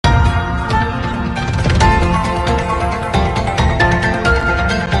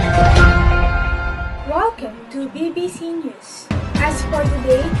For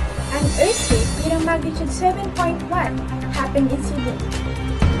today, an earthquake with a magnitude 7.1 happened in Cebu.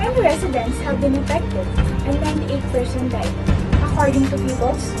 Many residents have been affected and 98% died. According to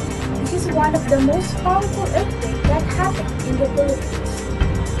peoples, this is one of the most powerful earthquakes that happened in the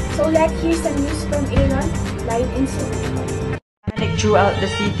Philippines. So let's hear some news from Aaron, live in Cebu. Panic throughout the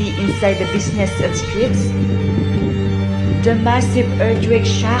city, inside the business and streets. The massive earthquake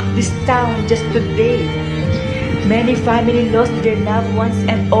shocked this town just today. Many families lost their loved ones,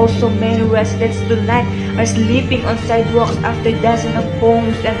 and also many residents tonight are sleeping on sidewalks after dozens of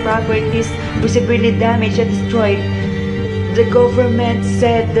homes and properties were severely damaged and destroyed. The government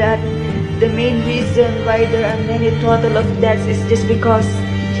said that the main reason why there are many total of deaths is just because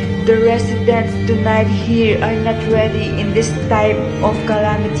the residents tonight here are not ready in this type of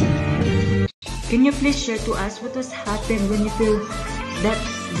calamity. Can you please share to us what has happened when you feel that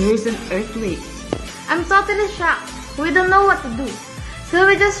there is an earthquake? I'm totally shocked. We don't know what to do. So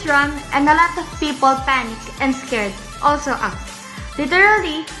we just run and a lot of people panic and scared. Also us.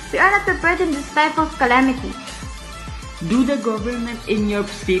 Literally, we are not prepared in this type of calamity. Do the government in your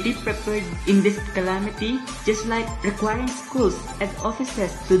city prepared in this calamity, just like requiring schools and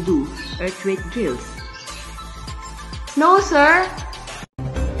offices to do earthquake drills? No, sir.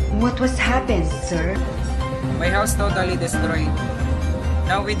 What was happened, sir? My house totally destroyed.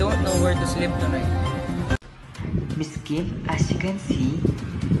 Now we don't know where to sleep tonight. Miss Kim, as you can see,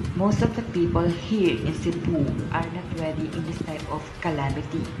 most of the people here in Cebu are not ready in this type of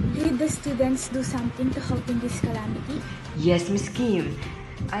calamity. Did the students do something to help in this calamity? Yes, Miss Kim,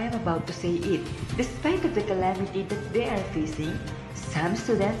 I am about to say it. Despite of the calamity that they are facing, some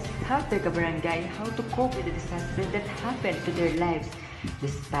students help their barangay how to cope with the disaster that happened to their lives.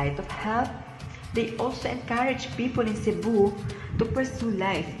 Despite of help, they also encourage people in Cebu to pursue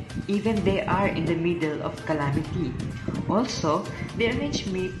life, even they are in the middle of calamity. Also, they arrange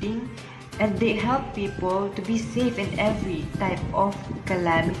meetings and they help people to be safe in every type of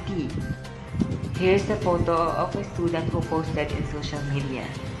calamity. Here's a photo of a student who posted in social media.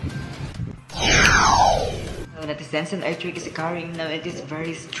 So netizens, an earthquake is occurring now. It is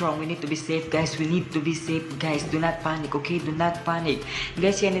very strong. We need to be safe, guys. We need to be safe, guys. Do not panic, okay? Do not panic.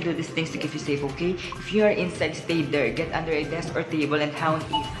 Guys, you need to do these things to keep you safe, okay? If you are inside, stay there. Get under a desk or table and hang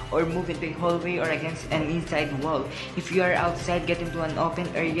it, or move into a hallway or against an inside wall. If you are outside, get into an open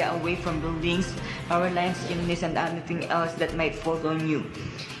area away from buildings, power lines, chimneys, and anything else that might fall on you.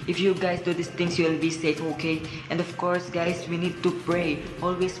 If you guys do these things, you will be safe, okay? And of course, guys, we need to pray.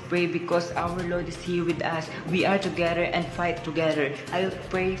 Always pray, because our Lord is here with us. We are together and fight together. I will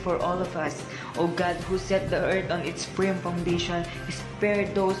pray for all of us. O God, who set the earth on its firm foundation, spare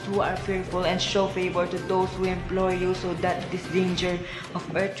those who are fearful and show favor to those who implore you, so that this danger of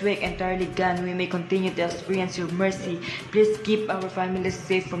earthquake entirely gone, we may continue to experience your mercy. Please keep our families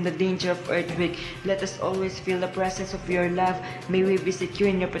safe from the danger of earthquake. Let us always feel the presence of your love. May we be secure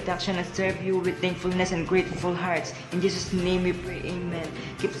in your protection and serve you with thankfulness and grateful hearts. In Jesus' name we pray, amen.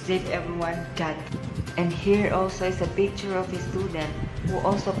 Keep safe, everyone. God. And here also is a picture of a student who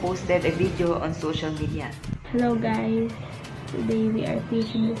also posted a video on social media. Hello guys, today we are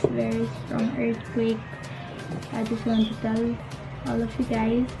facing this very strong earthquake. I just want to tell all of you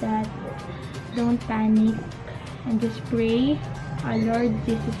guys that don't panic and just pray. Our Lord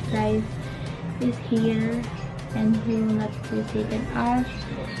Jesus Christ is here and He will not forsake us.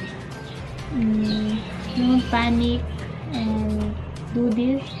 Don't panic and do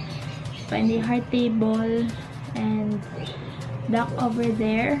this. Find a hard table and duck over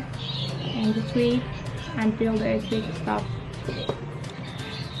there and just wait until the earthquake stops.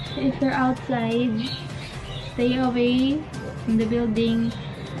 If you're outside, stay away from the building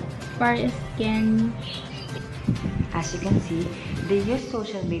as far as you can. As you can see, they use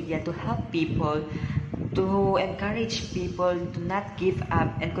social media to help people, to encourage people to not give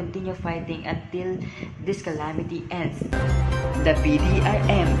up and continue fighting until this calamity ends. The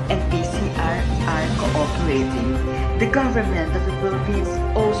PDRM and PCR are cooperating. The government of the Philippines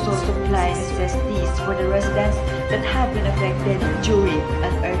also supplies necessities for the residents that have been affected during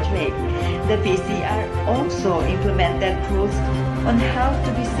an earthquake. The PCR also implemented rules on how to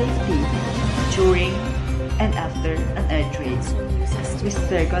be safety during and after an earthquake.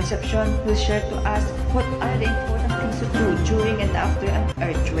 Mr. Concepcion will share to us what are the important things to do during and after an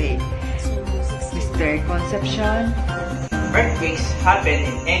earthquake. Mr. Concepcion. Earthquakes happen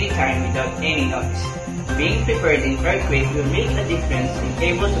in any time without any notice. Being prepared in earthquake will make a difference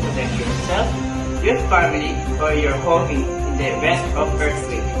in able to protect yourself, your family, or your home in the event of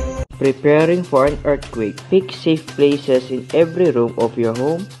earthquake. Preparing for an earthquake. Pick safe places in every room of your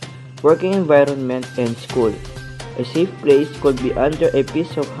home, working environment, and school. A safe place could be under a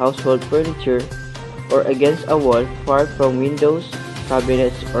piece of household furniture or against a wall far from windows,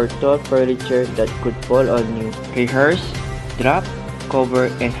 cabinets, or tall furniture that could fall on you. Rehearse, drop, cover,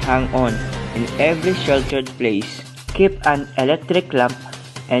 and hang on in every sheltered place. Keep an electric lamp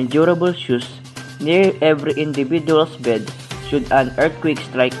and durable shoes near every individual's bed should an earthquake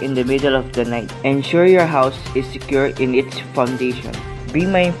strike in the middle of the night. Ensure your house is secure in its foundation. Be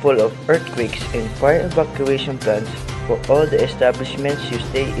mindful of earthquakes and fire evacuation plans for all the establishments you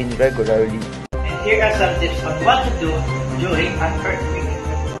stay in regularly. And here are some tips on what to do during an earthquake.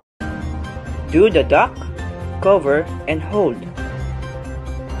 Do the duck, cover, and hold.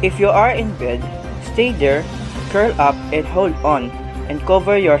 If you are in bed, stay there, curl up and hold on, and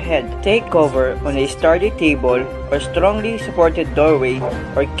cover your head. Take cover on a sturdy table or strongly supported doorway,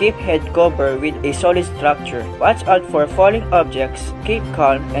 or keep head cover with a solid structure. Watch out for falling objects, keep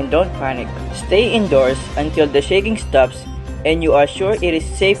calm, and don't panic. Stay indoors until the shaking stops and you are sure it is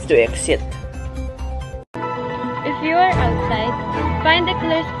safe to exit. If you are outside, find a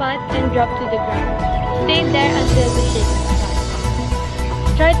clear spot and drop to the ground. Stay there until the shaking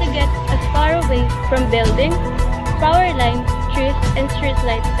stops. Try to get as far away from buildings, power lines, trees, and street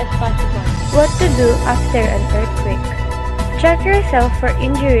lights as possible. What to do after an earthquake? Check yourself for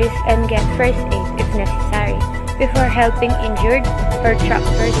injuries and get first aid if necessary before helping injured or trapped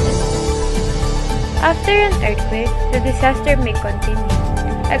persons. After an earthquake, the disaster may continue.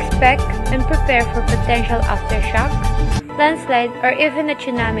 Expect and prepare for potential aftershock, landslide, or even a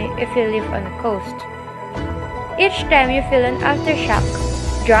tsunami if you live on a coast. Each time you feel an aftershock,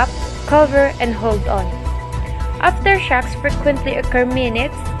 drop, cover, and hold on. Aftershocks frequently occur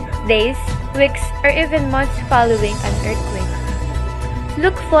minutes, days, weeks, or even months following an earthquake.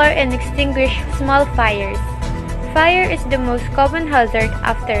 Look for and extinguish small fires. Fire is the most common hazard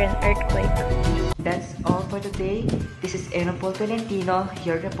after an earthquake. That's all for today. This is Enopol Tolentino,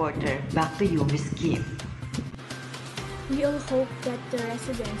 your reporter. Back to you, Miss Kim. We all hope that the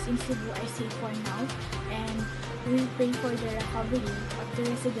residents in Cebu are safe for now, and we pray for the recovery of the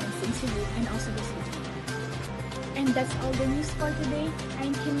residents in Cebu and also the city. And that's all the news for today.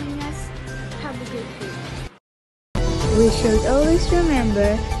 I'm Kim Minas. Have a good day. We should always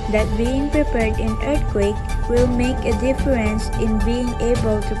remember that being prepared in earthquake will make a difference in being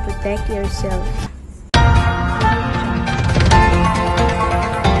able to protect yourself.